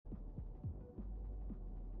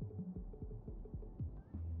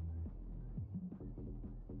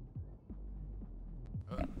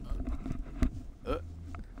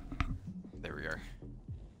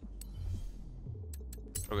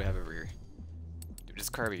It's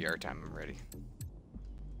car VR time, I'm ready.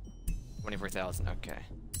 24,000, okay.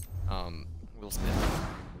 Will Smith.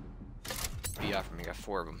 VR for me, got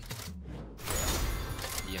 4 of them.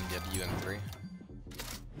 BMW M3.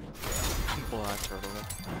 Black turtleneck.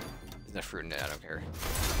 There's no fruit in it, I don't care.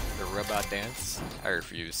 The robot dance? I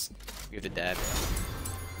refuse. We have the dad.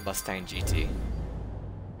 Mustang GT.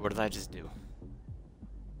 What did I just do?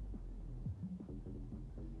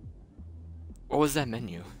 What was that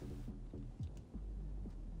menu?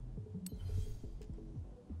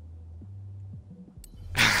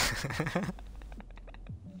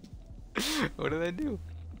 What did I do?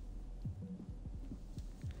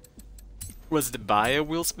 Was it buy a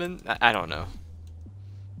wheel spin? I don't know.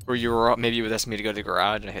 Or you were maybe you would ask me to go to the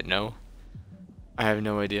garage and I hit no. I have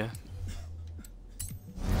no idea.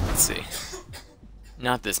 Let's see.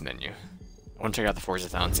 Not this menu. I want to check out the Forza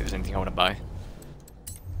town and see if there's anything I want to buy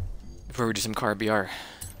before we do some car BR.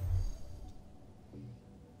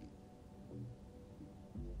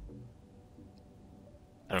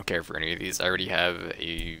 I don't care for any of these. I already have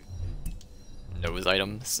a nose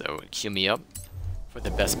item, so cue me up for the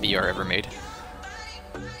best BR ever made.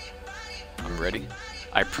 I'm ready.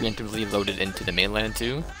 I preemptively loaded into the mainland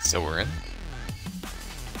too, so we're in.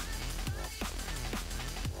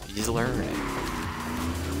 He's learning.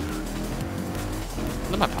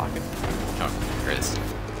 It's in my pocket. Oh, there it is.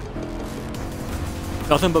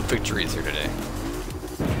 Nothing but victories here today.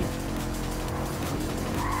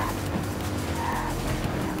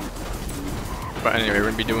 But anyway, we're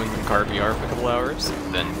gonna be doing some car VR for a couple hours,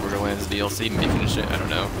 then we're gonna land this DLC, maybe finish it, I don't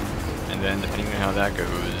know. And then depending on how that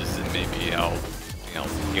goes, maybe I'll something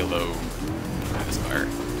else, Halo, Aspire,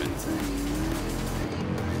 depends.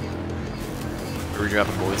 Where are we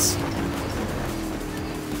dropping, boys?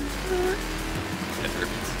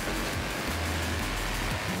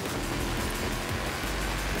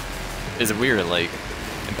 It's weird, like,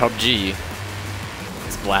 in PUBG,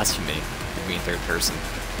 it's blasphemy to be in third person.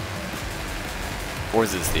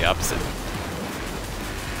 Forza is the opposite.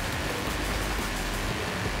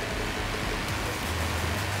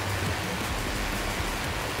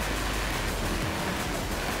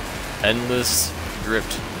 Endless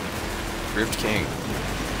drift. Drift king.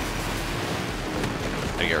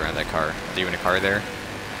 Gotta get around that car. Is there even a car there?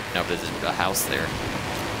 No, but there's a house there.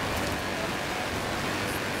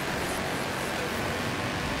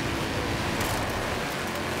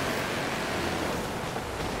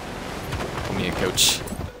 Call me a coach.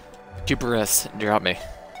 Cooper S, drop me.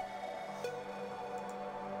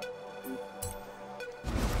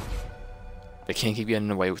 They can't keep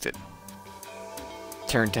getting away with it.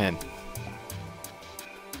 Turn 10.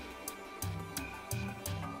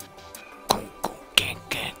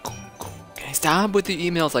 Stop with the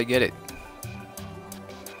emails, I get it.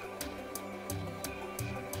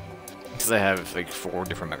 Because I have like 4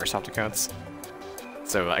 different Microsoft accounts.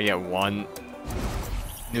 So I get one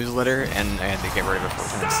newsletter and I had to get rid of it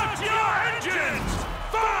 4 times. Start your engines!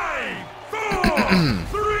 5,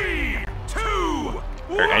 4, 3, 2,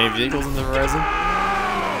 1. Are any vehicles in the horizon?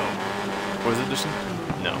 What was it, edition?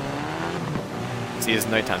 No. See, it's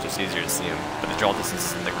nighttime, so it's easier to see them, but the draw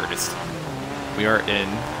distance isn't the greatest. We are in.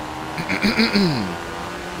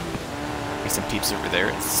 There's some peeps over there.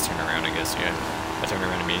 Let's turn around, I guess, yeah. I turn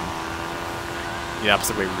around, I mean the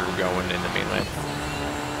opposite way we were going in the mainland.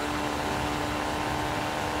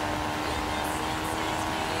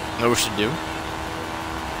 Know what we should do?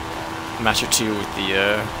 Master 2 with the,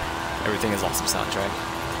 Everything is Awesome soundtrack.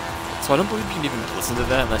 So I don't believe you can even listen to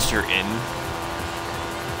that unless you're in.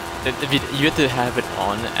 If you have to have it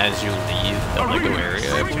on as you leave the Lego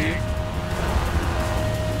area, I believe.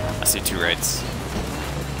 I see 2 rights.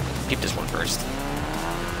 Keep this one first.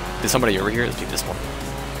 There's somebody over here, let's keep this one.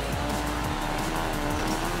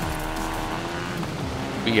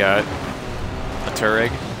 We got a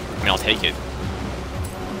Tureg. I mean, I'll take it.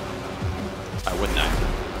 Why wouldn't I?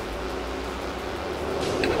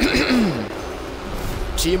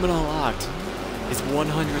 Achievement unlocked. It's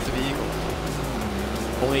 100th vehicle.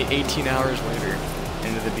 Only 18 hours later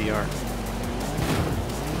into the VR.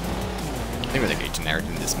 I think it was like 18 hours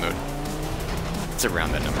in this mode. It's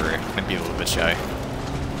around that number. It might be a little bit shy.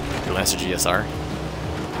 The Lancer GSR.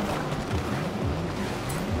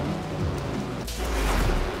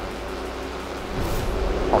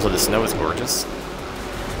 Also, the snow is gorgeous.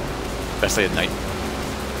 Especially at night.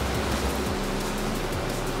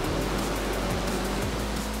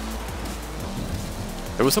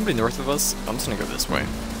 There was somebody north of us. I'm just gonna go this way.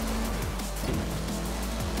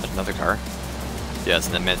 There's another car. Yes,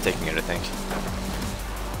 and that man's taking it, I think.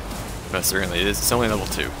 But certainly it is. It's only level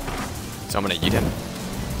 2. So I'm gonna eat him.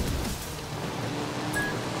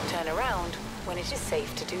 Turn around when it is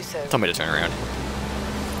safe to do so. Tell me to turn around.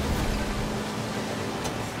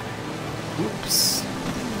 Oops.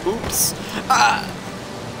 Oops. Ah!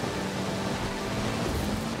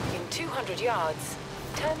 In 200 yards,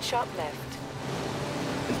 turn sharp left.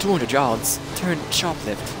 In 200 yards, turn sharp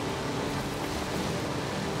left.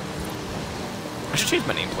 I should change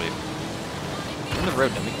my nameplate. On the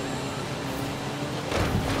road, dummy.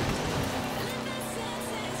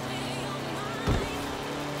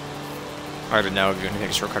 Alright, but now if you're gonna take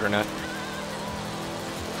a shortcut or not.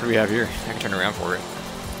 What do we have here? I can turn around for it.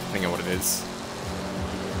 Depending on what it is.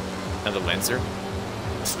 Another Lancer.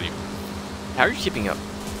 Sleep. How are you keeping up?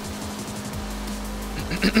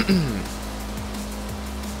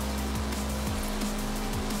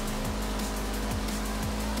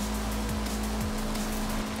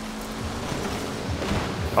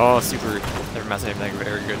 Oh, super. Never mind, anything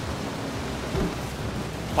very good.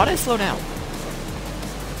 Why did I slow down?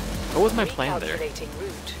 What was my plan there? Recalculating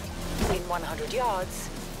route. In 100 yards,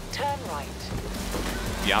 turn right.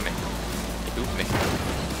 Yummy. Oop me.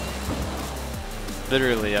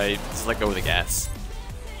 Literally, I just let go of the gas.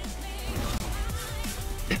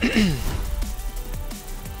 I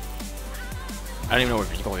don't even know what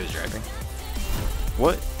vehicle he was driving.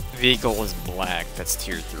 What vehicle is black that's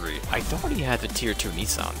tier 3? I thought he had the tier 2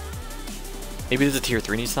 Nissan. Maybe there's a tier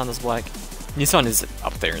 3 Nissan that's black? Nissan is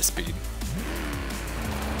up there in speed.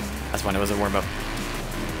 That's when it was a warm-up.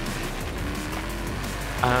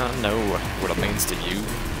 I don't know what it means to you.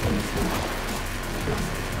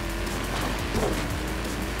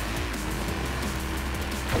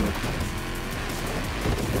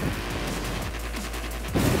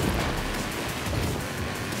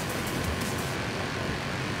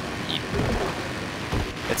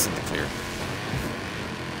 It's in the clear.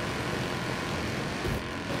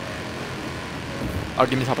 Oh,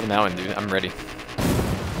 give me top of the mountain, dude. I'm ready.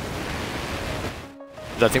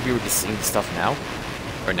 I think we would be seeing stuff now?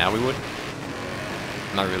 Or now we would?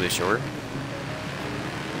 I'm not really sure.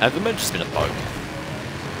 It might have just been a bug.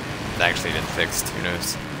 That actually been fixed, who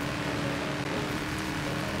knows?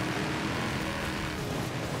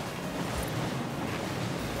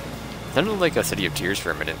 Sounded like a City of Tears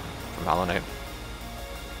for a minute from Hollow Knight.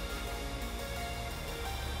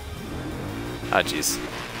 Ah, jeez.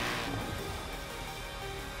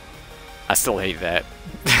 I still hate that.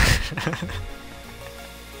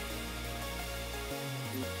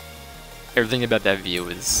 Everything about that view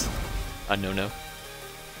is a no-no.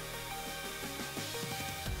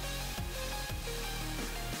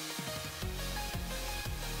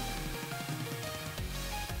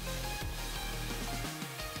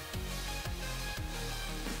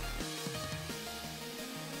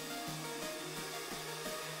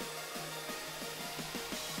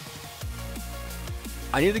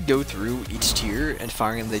 I need to go through each tier and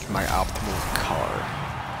find like my optimal car.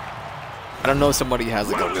 I don't know if somebody has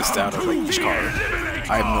like a list out of like each car.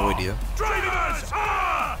 I have no idea.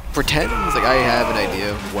 For 10s, like I have an idea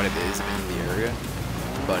of what it is in the area,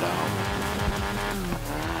 but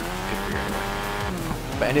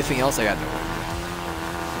anything else I got no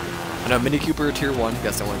idea. I know Mini Cooper tier 1,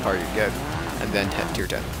 that's the only car you get, and then tier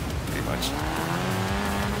 10, pretty much.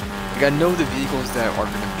 Like I know the vehicles that are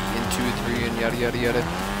gonna be in 2, 3, and yada yada yada,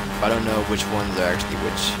 but I don't know which ones are actually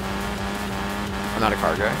which. I'm not a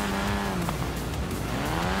car guy.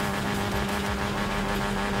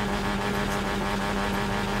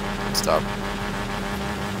 Stop.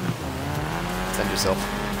 Send yourself.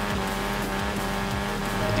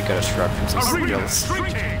 You got a shrug from some skills.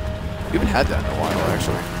 We haven't had that in a while,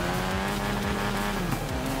 actually.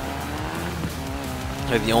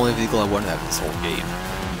 Like the only vehicle I wouldn't have this whole game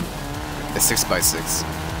is 6x6.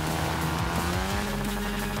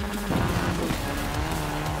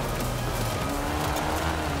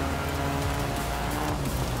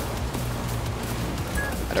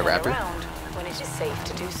 At a rapper. When it is safe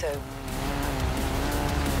to do so.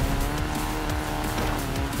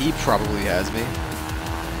 He probably has me.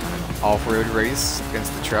 Off-road race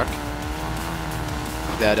against the truck.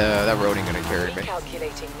 That road ain't gonna carry me.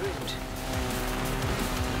 Calculating route.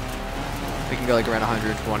 We can go like around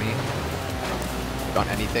 120. Like on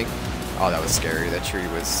anything. Oh, that was scary. That tree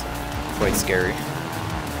was quite scary.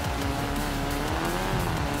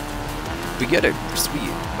 We get it.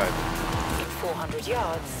 Sweet. But in 400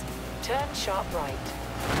 yards, turn sharp right.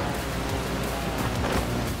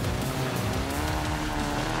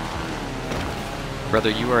 Brother,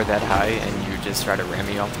 you are that high and you just try to ram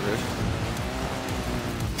me off the roof?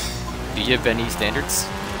 Do you have any standards?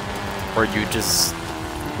 Or you just...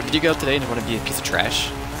 Did you go out today and want to be a piece of trash?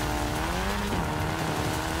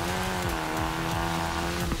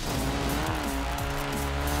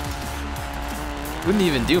 Wouldn't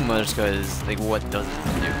even do much because, like, what does it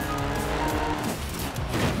do?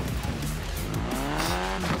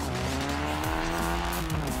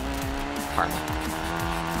 Karma.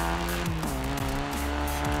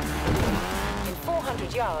 In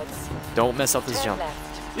 400 yards, Don't mess up this turn jump.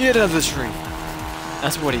 left. Get out of the tree.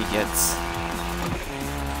 That's what he gets.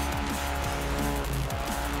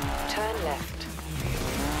 Turn left.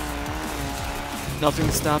 Nothing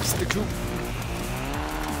stops the coup.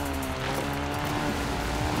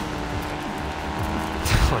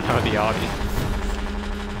 Oh no, the Audi.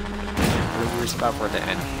 What a weird spot for it to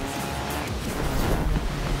end.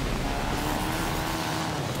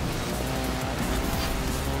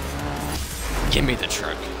 Give me the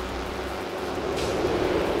truck.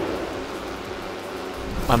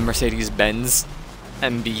 A Mercedes-Benz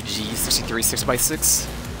MBG 63 6x6.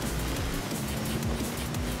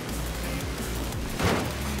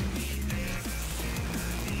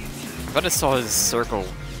 I thought I saw his circle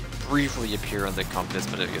briefly appear on the compass,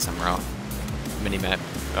 but I guess I'm wrong. Mini-map.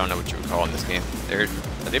 I don't know what you would call in this game.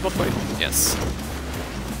 Are they both fighting? Yes.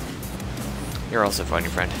 You're also fighting,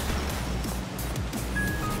 friend.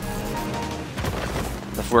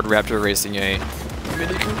 The Ford Raptor racing a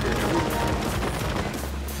Mini Cooper.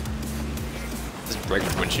 Just break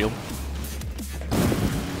the windshield.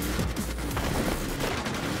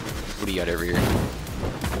 What do you got over here?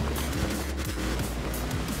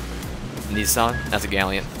 Nissan? That's a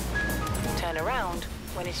Galleon. Turn around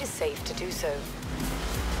when it is safe to do so.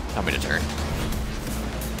 Tell me to turn.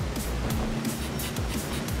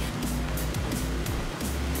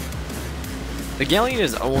 The Galleon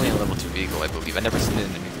is only a level 2 vehicle, I believe. I've never seen it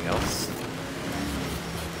in anything else.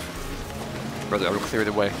 Brother, I will clear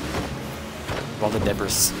the way. Of all the debris.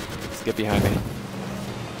 Let's get behind me.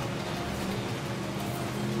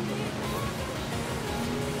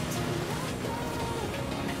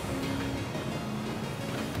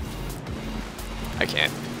 I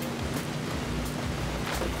can't.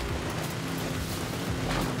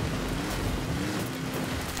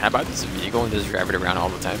 Can I buy this vehicle and just drive it around all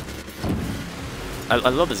the time? I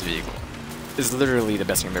love this vehicle. It's literally the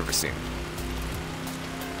best thing I've ever seen.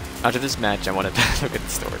 After this match, I want to look at the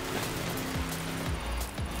store.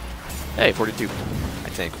 Hey, 42. I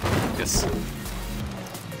think. Yes.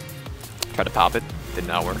 Try to pop it. Did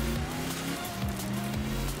not work.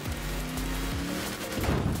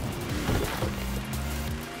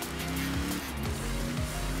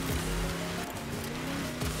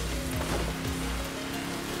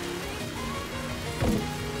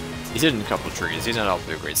 He's hitting a couple of trees. He's not off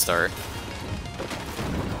to a great start.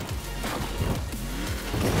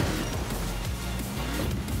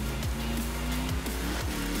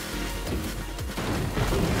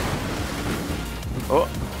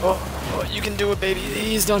 Oh, you can do it, baby.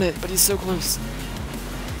 He's done it, but he's so close.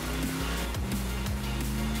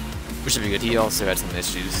 Which should be good. He also had some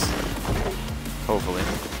issues. Hopefully.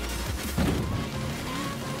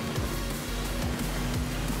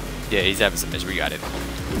 Yeah, he's having some issues. We got it.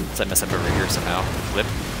 So I mess up over here somehow. Flip.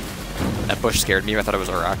 That bush scared me. I thought it was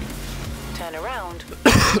a rock. Turn around when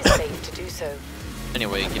it is safe to do so.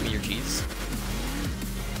 Anyway, give me your keys.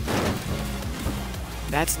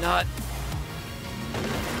 That's not...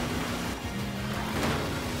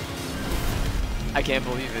 I can't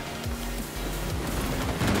believe it.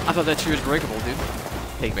 I thought that tree was breakable, dude.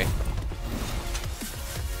 Take me.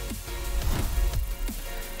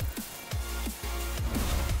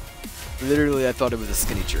 Literally, I thought it was a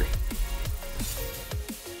skinny tree.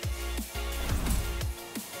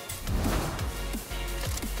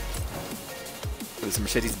 There's a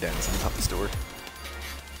Mercedes-Benz on top of the store.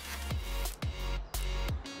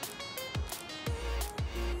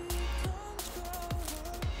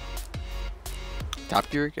 Top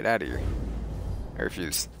Gear, get out of here. I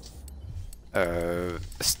refuse.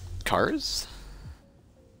 Cars?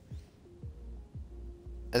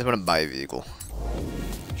 I just want to buy a vehicle.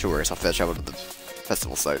 Sure, so I'll fetch out to the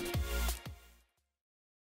festival site.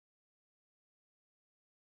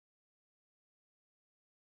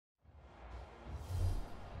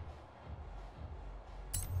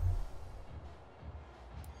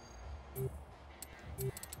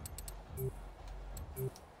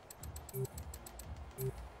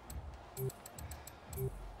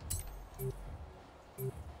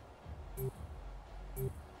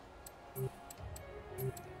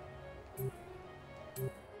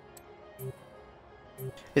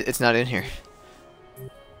 It's not in here.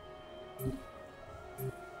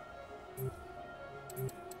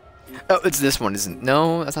 Oh, it's this one, isn't?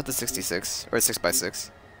 No, that's not the 66 or 6x6.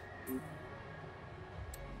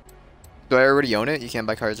 Do I already own it? You can't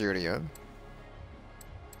buy cars you already own.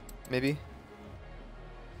 Maybe.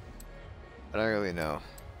 I don't really know.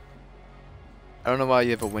 I don't know why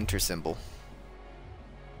you have a winter symbol.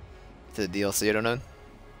 To the DLC, I don't know.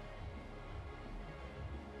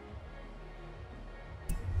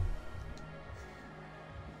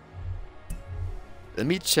 Let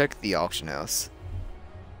me check the auction house.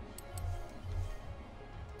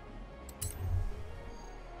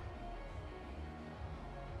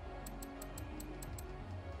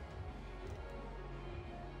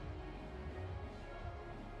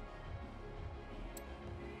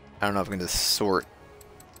 I don't know if I'm going to sort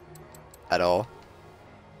at all.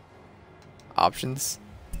 Options?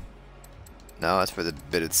 No, that's for the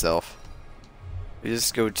bid itself. We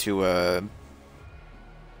just go to,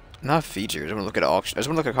 not features. I want to look at auction. I just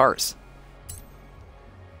want to look at cars.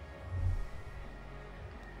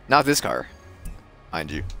 Not this car,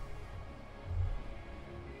 mind you.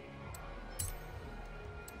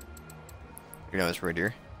 You know this right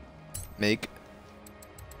here. Make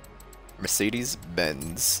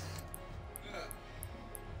Mercedes-Benz.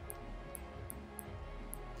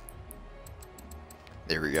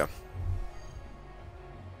 There we go.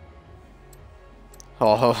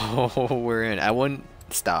 Oh, we're in. I want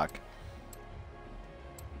stock.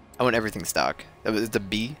 I want everything stock. It's a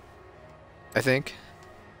B, I think.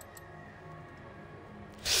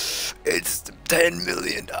 It's $10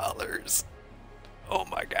 million. Oh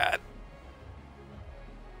my god.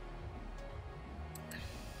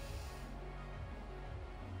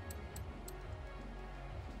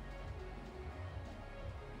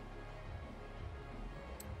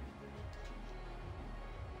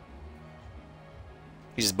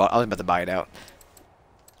 He just bought. I was about to buy it out.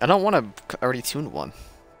 I don't want to already tuned one.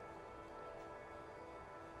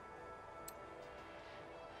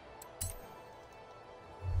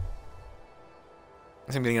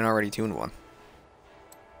 I'm getting an already tuned one.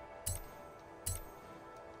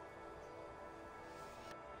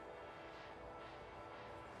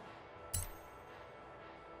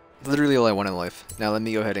 Literally all I want in life. Now let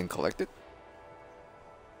me go ahead and collect it.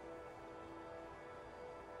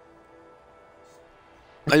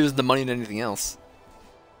 I use the money than anything else.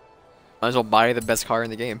 Might as well buy the best car in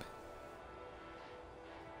the game.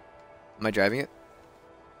 Am I driving it?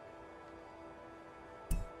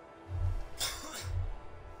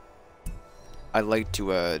 I'd like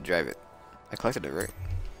to drive it. I collected it, right?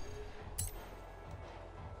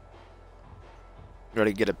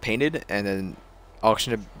 Gotta get it painted and then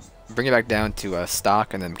auction it, bring it back down to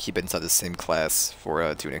stock, and then keep it inside the same class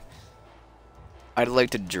for tuning. I'd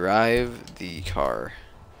like to drive the car.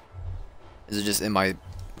 Is it just in my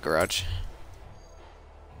garage?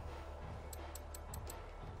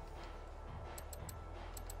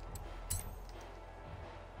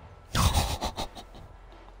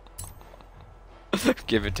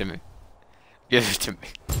 Give it to me. Give it to me.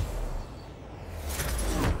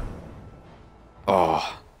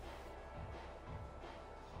 Oh.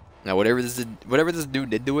 Now whatever this dude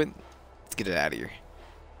did to it, let's get it out of here.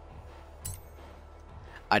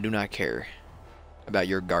 I do not care about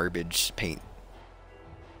your garbage paint.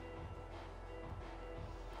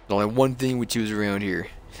 There's only one thing we choose around here.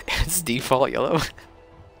 It's default yellow.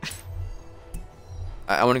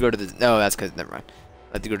 I want to go to the... No, that's because... Never mind.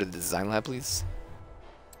 I'd like to go to the design lab, please.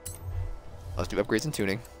 Let's do upgrades and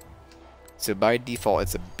tuning. So by default,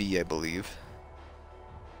 it's a B, I believe.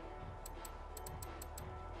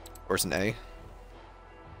 Or it's an A.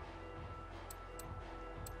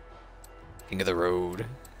 King of the road.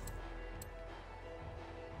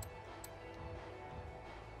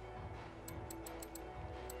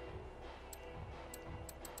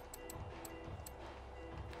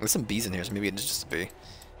 There's some B's in here, so maybe it's just a B.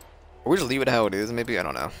 Or we just leave it how it is, maybe, I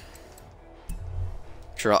don't know.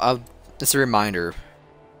 Sure, I'll just a reminder,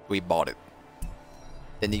 we bought it.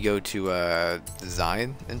 Then you go to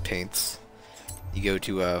design and paints. You go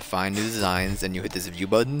to find new designs, and you hit this view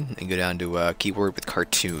button and go down to keyword with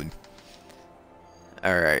cartoon.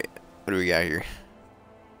 Alright, what do we got here?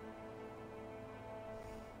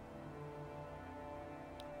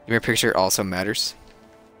 Your picture also matters.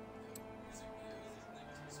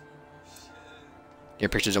 Your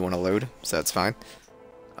pictures don't want to load, so that's fine.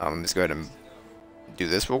 Let's go ahead and do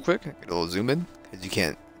this real quick. Get a little zoom in, because you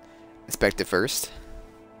can't inspect it first.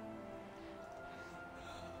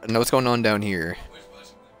 I don't know what's going on down here.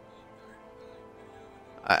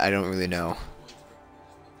 I don't really know.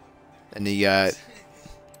 And you got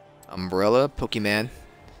Umbrella, Pokemon,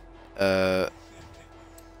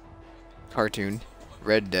 Cartoon,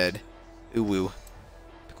 Red Dead, Uwu,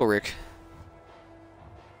 Pickle Rick,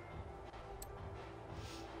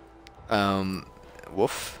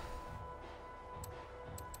 Wolf.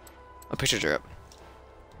 Oh, pictures are up.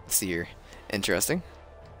 Let's see here. Interesting.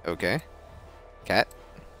 Okay. Cat.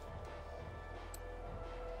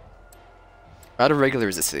 Out of regular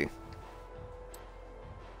is a C.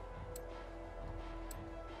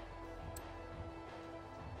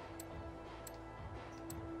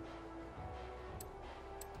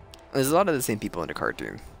 There's a lot of the same people in the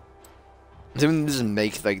cartoon. Assuming they just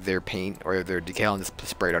make like their paint or their decal and just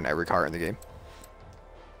spray it on every car in the game.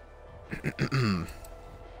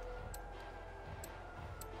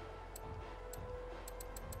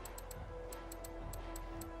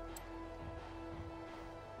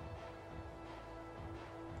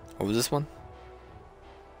 What was this one?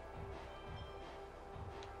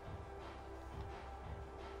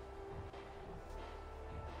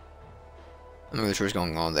 I'm not really sure what's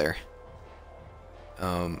going on there.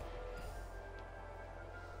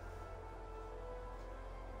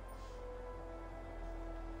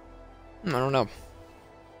 I don't know.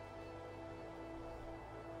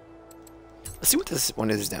 Let's see what this one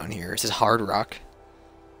is down here. It says Hard Rock.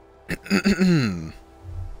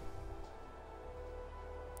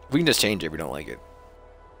 We can just change it if we don't like it.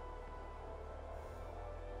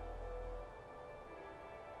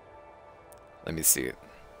 Let me see it.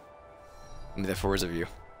 Give me the Forza view.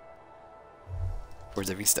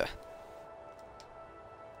 Forza Vista.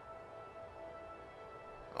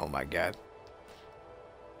 Oh my god.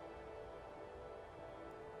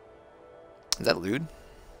 Is that lewd?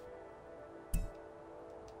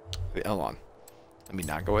 Wait, hold on. Let me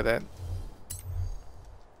not go with that.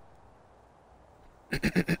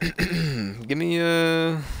 Give me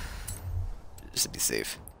just to be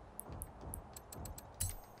safe.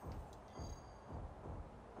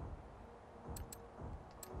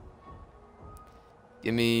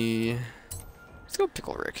 Give me... Let's go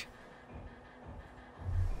Pickle Rick.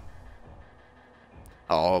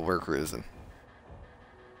 Oh, we're cruising.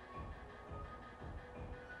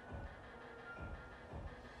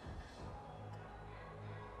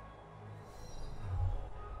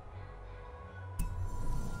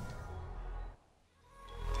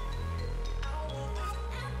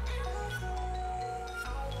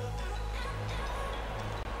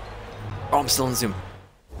 Oh, I'm still in Zoom.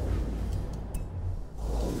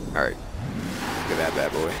 Alright. Look at that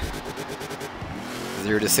bad boy.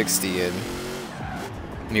 0 to 60 in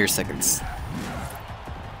mere seconds.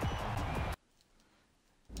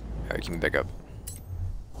 Alright, keep me back up.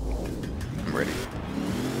 I'm ready.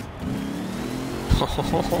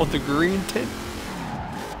 Oh, the green tint.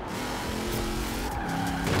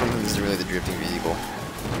 I don't think this is really the drifting vehicle.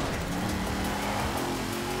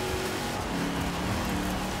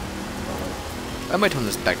 I might tone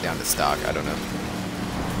this back down to stock, I don't know.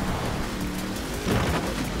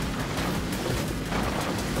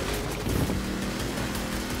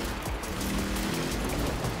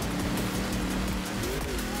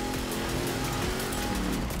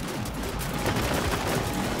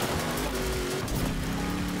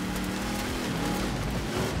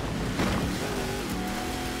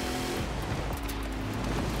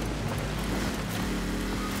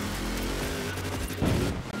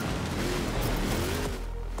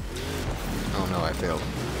 Oh no, I failed.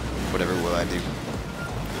 Whatever will I do?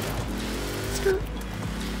 Skirt.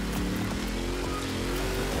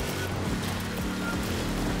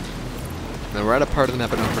 Now we're at a part of the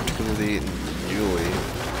map I don't particularly enjoy,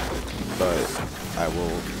 but I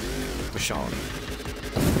will push on.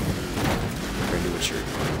 Brand new shirt.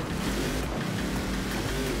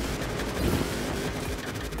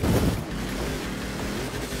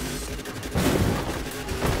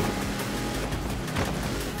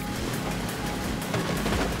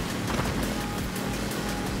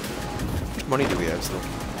 Money do we have still?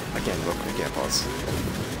 I can't look, I can't pause.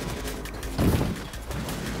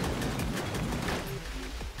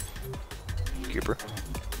 Cooper.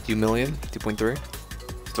 2 million? 2.3?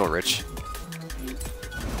 Still rich.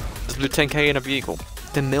 Let's do 10k in a vehicle.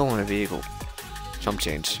 10 mil in a vehicle. Chump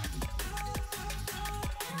change.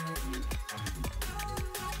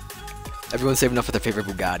 Everyone's saving up for their favorite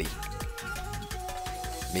Bugatti.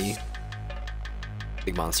 Me.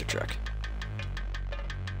 Big monster truck.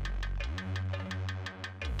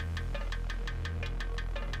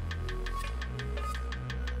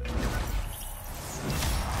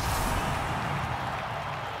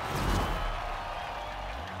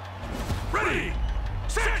 Ready,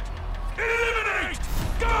 set, eliminate,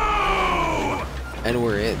 go! And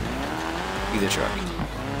we're in. Be the truck.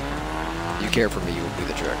 You care for me, you will be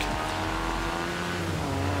the truck.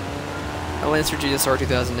 A Lancer GSR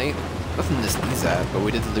 2008. Nothing to sneeze at, but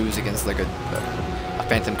we did lose against like a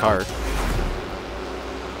phantom car.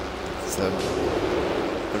 So,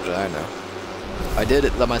 what did I know? I did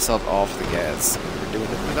let myself off the gas. We're doing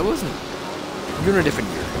it. That wasn't. We're doing a different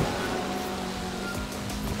year.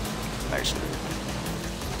 actually.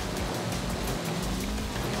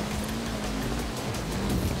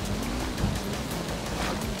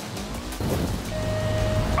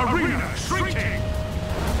 Arena shrinking!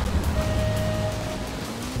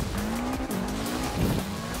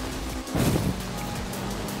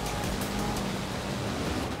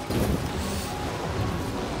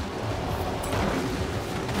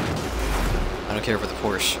 I don't care for the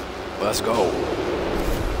Porsche. Let's go.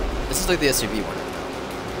 This is like the SUV one.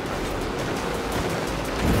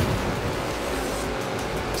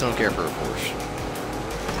 I don't care for a Porsche.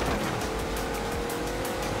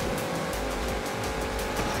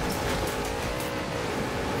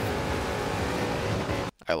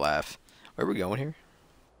 I laugh. Where are we going here?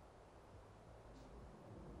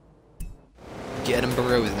 Get him,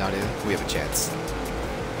 bro. Is not in. We have a chance.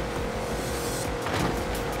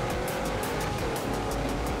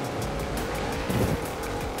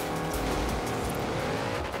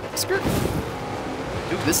 Skirt.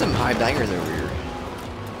 Dude, there's some high bangers over here.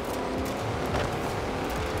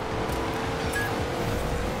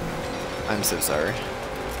 I'm so sorry. In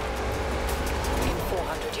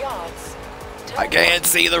 400 yards. I can't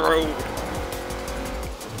see the road.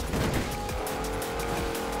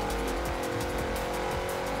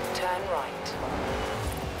 Turn right.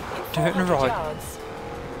 In Turn 400 right. yards.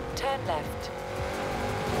 Turn left.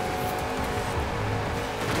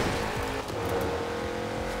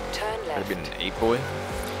 Turn I've left. been an 8-boy.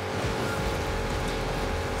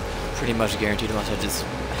 Pretty much guaranteed unless I just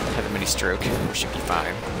have a mini stroke, we should be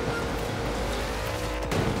fine.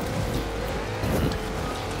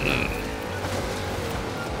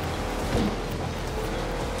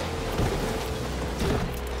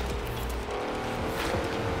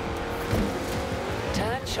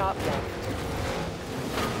 Turn sharp left.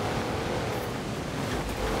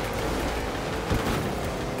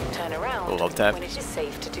 Turn around Love that. when it is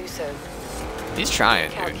safe to do so. He's trying,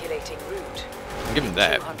 dude. Calculating route. I'll give him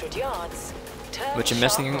that. 200 yards. Turn But you're sharp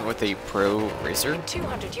messing right. with a pro racer? In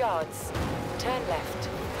 200 yards. Turn left.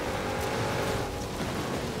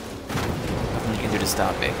 Nothing you can do to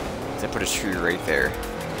stop me. 'Cause I put a tree right there.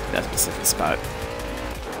 That specific spot.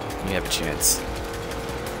 You have a chance.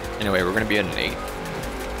 Anyway, we're gonna be at an 8.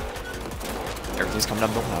 Everything's coming up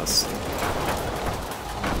Millhouse.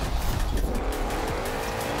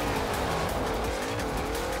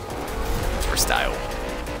 It's for style.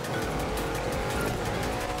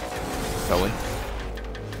 Going.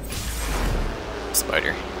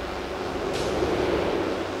 Spider.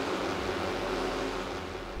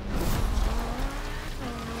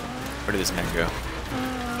 Where did this man go?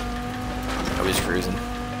 Oh, he's cruising.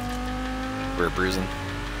 We're bruising.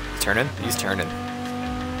 Turning? He's turning.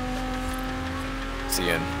 See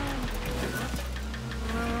you in.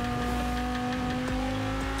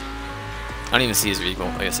 I don't even see his vehicle.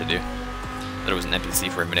 I guess I do. Thought it was an NPC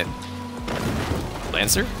for a minute.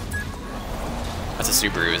 Lancer? That's a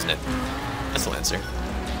Subaru, isn't it? That's a Lancer.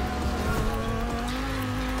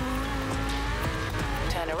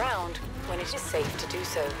 Turn around when it is safe to do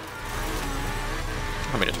so.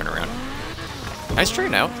 Want me to turn around? Nice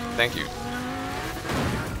train out. Thank you.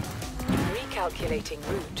 Recalculating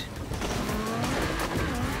route.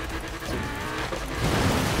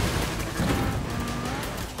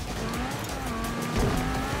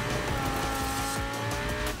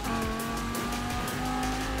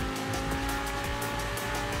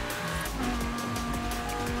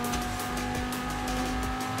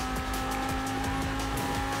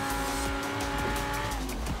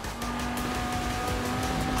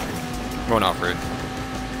 Going off-road.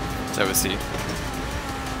 So we see.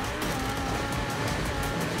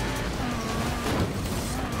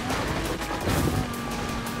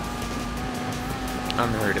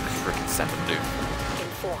 I'm ready to frickin' send him, dude. In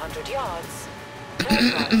 400 yards.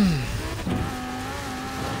 Turn right.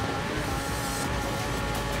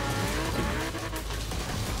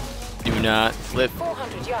 Do not flip.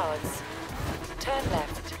 400 yards. Turn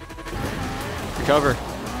left. Recover.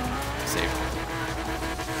 Save.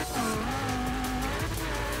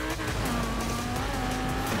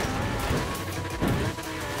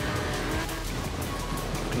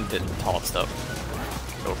 Did tall stuff.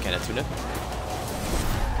 Go can of tuna.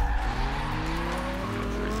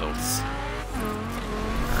 Results.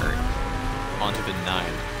 Alright. On to the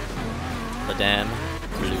 9. La Dame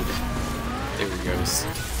Blue. There he goes.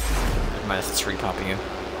 Never mind, that's the tree popping in.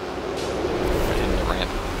 Right in the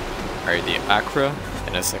ramp. Alright, the Acura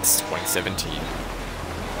NSX 2017.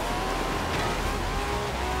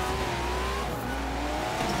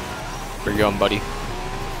 Where you going, buddy?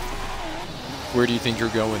 Where do you think you're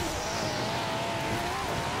going?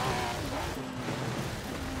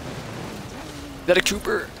 Is that a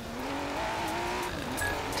Cooper?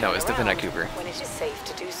 No, it's definitely not Cooper. When it is safe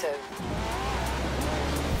to do so.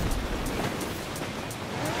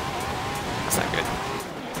 That's not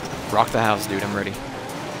good. Rock the house, dude. I'm ready. I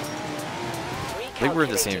think we're in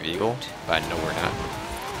the same Recalculating vehicle, route. but I know we're not.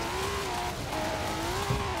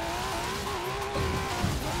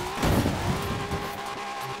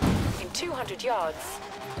 In 200 yards,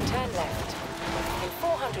 turn left. In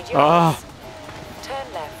 400 yards, Ah!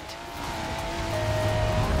 turn left.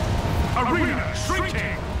 Arena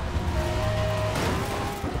shrinking!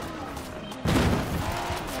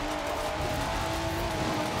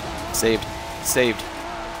 Saved. Saved.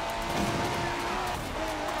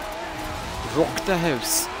 Rock the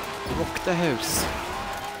house. Rock the house.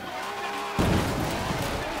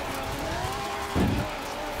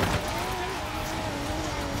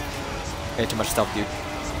 Okay, too much stuff, dude.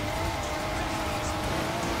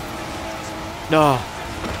 No.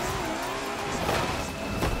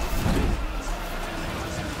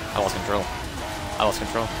 I lost control. I lost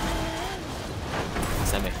control.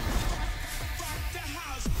 Send me.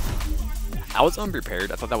 I was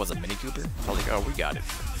unprepared. I thought that was a Mini Cooper. I was like, oh, we got it.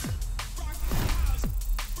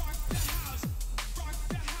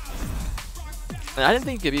 And I didn't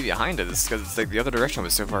think it could be behind us because it's like the other direction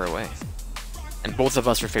was so far away. And both of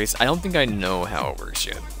us were faced. I don't think I know how it works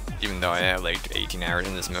yet. Even though I have like 18 hours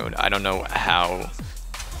in this mode, I don't know how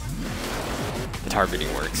the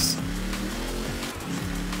targeting works.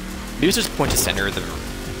 Maybe it's just point to center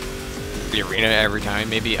the arena every time,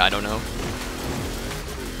 maybe, I don't know.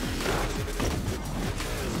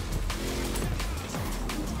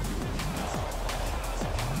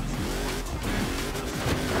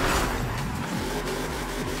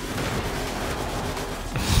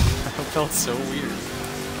 That felt so weird.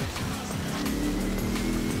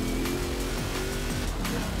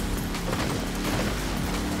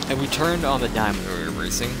 And we turned on the dime when we were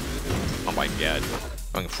racing. Oh my god.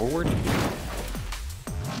 Going forward?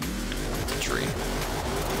 It's a tree.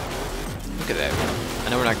 Look at that. I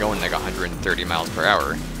know we're not going like 130 miles per hour.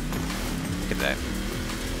 Look at that.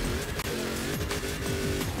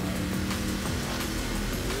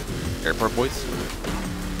 Airport boys.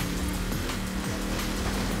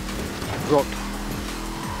 Rock.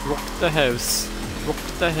 Rock the house. Rock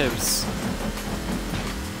the house.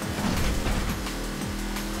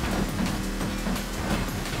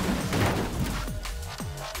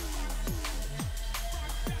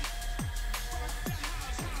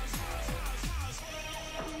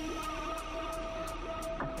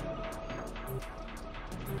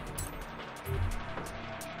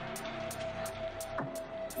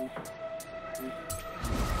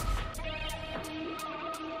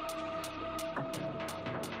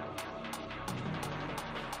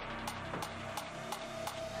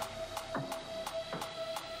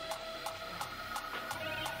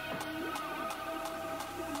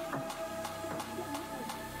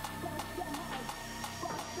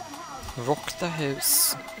 Rock the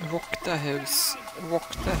house, rock the house,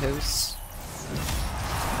 rock the house.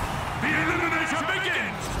 The Eliminator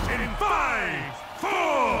begins in 5,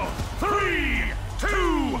 4, 3,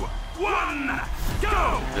 2, 1,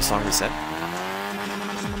 go! The song reset?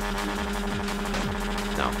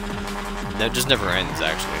 No. That just never ends,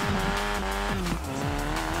 actually.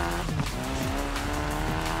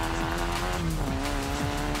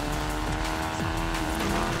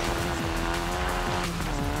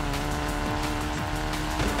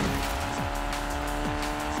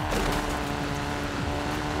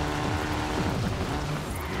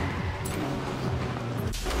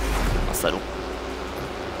 Settle.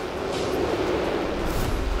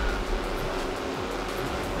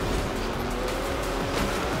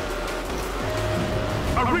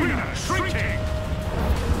 Arena shrinking!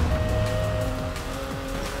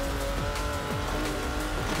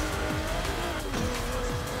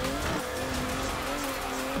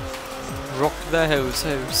 Rock the house,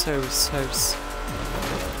 house, house, house.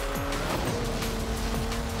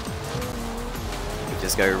 Get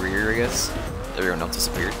this guy over here, I guess. Everyone else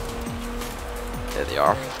disappeared. There they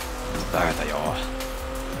are. There they are.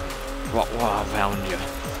 What I found you.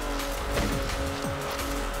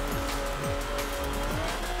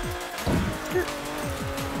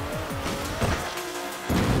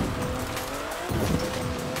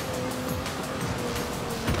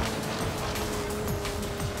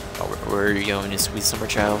 Oh, where are you going, you sweet summer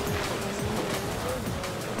child?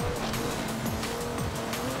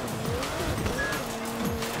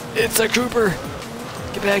 It's a Cooper!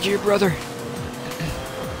 Get back here, brother!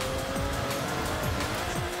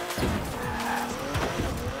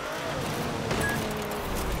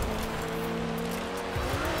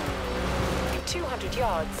 In 200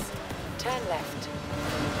 yards, Turn left.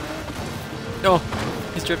 No,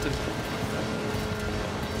 he's drifting.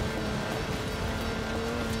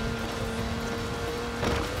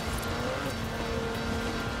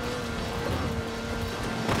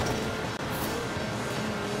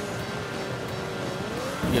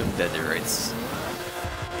 You have dead rights.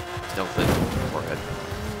 Just don't click forehead.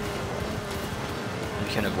 You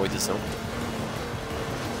can avoid this though.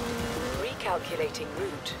 Recalculating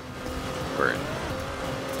route. Burn.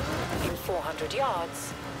 In 400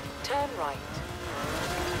 yards, turn right.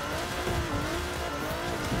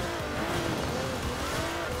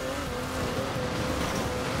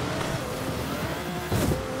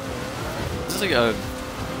 This is like a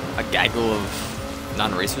gaggle of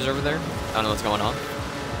non-racers over there. I don't know what's going on.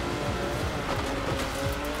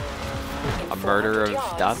 In A murder 400 of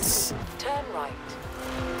yards, dots. Turn right.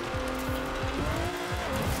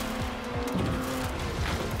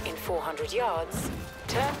 In 400 yards,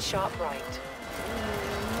 turn sharp right.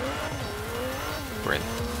 We're in.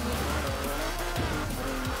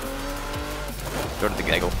 Go to the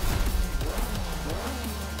gaggle.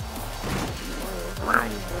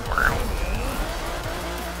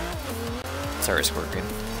 Sorry, Scorpion.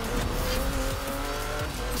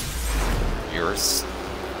 Yours.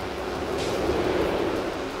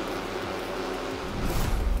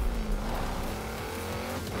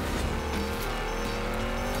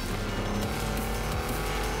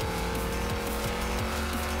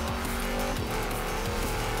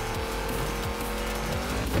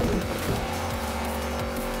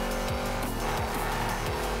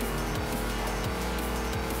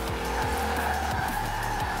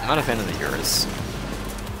 I'm not a fan of the Urus.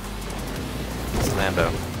 It's a Lambo.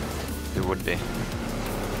 Who would be?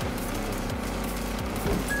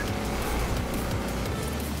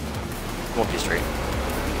 Won't be straight.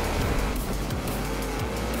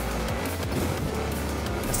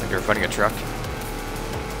 That's like they're fighting a truck.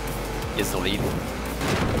 He has the lead.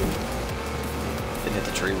 Didn't hit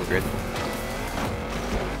the tree, we're good.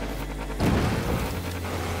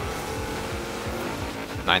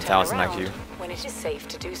 Turn 9,000 around IQ. when it is safe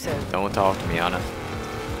to do so. Don't talk to me, Anna.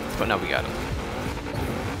 But now we got him.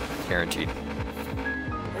 Guaranteed.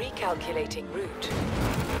 Recalculating route.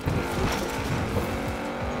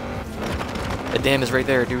 The dam is right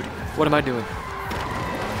there, dude. What am I doing?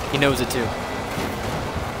 He knows it too.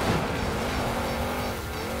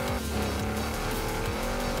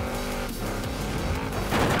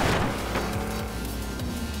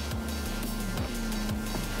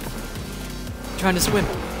 Trying to swim.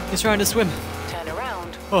 He's trying to swim. Turn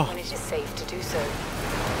around Oh. when it is safe to do so. In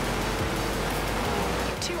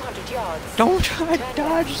 200 yards. Don't try to turn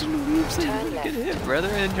dodge left. and weave so you Turn don't get left. hit, brother,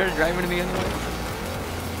 and try to drive into me anyway.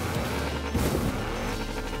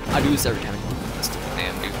 I do this every time I go this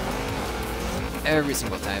damn dude. Every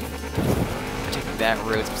single time. I take that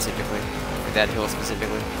road specifically, or that hill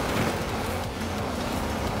specifically.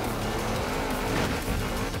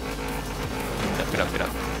 Get up, get up.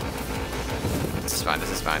 This is fine,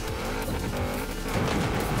 this is fine.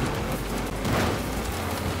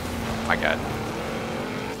 My god.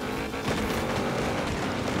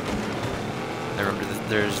 I remember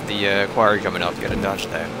there's the quarry coming up, you gotta dodge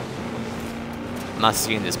that. I'm not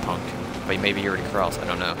seeing this punk, but maybe he already crossed, I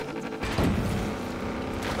don't know.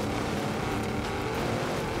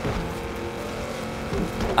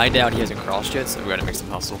 I doubt he hasn't crossed yet, so we gotta make some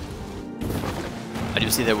hustle. I do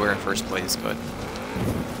see that we're in first place, but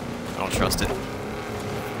I don't trust it.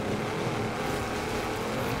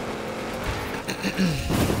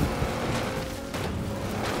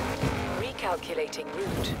 Recalculating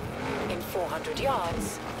route. In 400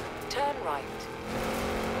 yards, turn right.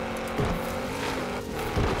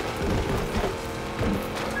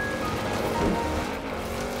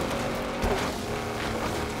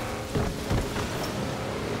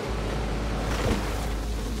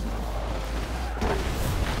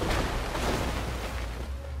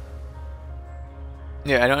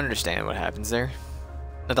 Yeah, I don't understand what happens there.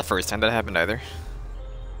 Not the first time that happened either.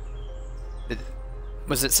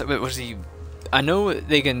 Was he... I know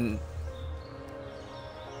they can...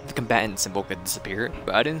 The combatant symbol could disappear,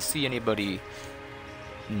 but I didn't see anybody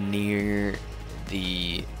near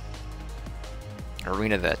the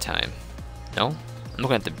arena that time. No? I'm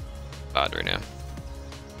looking at the VOD right now.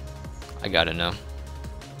 I gotta know.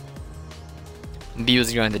 Maybe he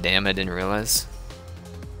was going the dam, I didn't realize.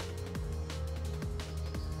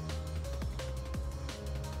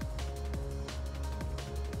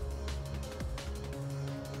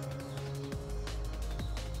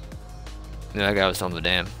 No, that guy was on the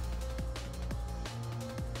dam.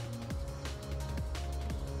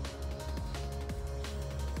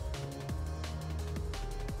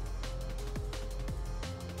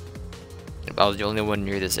 I was the only one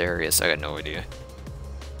near this area, so I got no idea.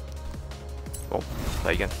 Oh,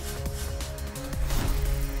 play again.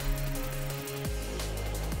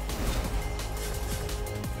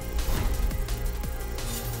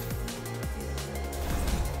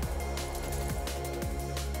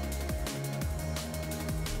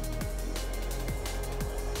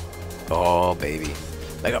 Oh, baby.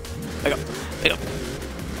 Leg up, leg up, leg up.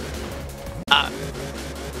 Ah.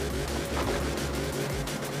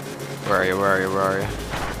 Where are you, where are you, where are you?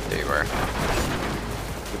 There you are.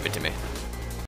 Move it to me.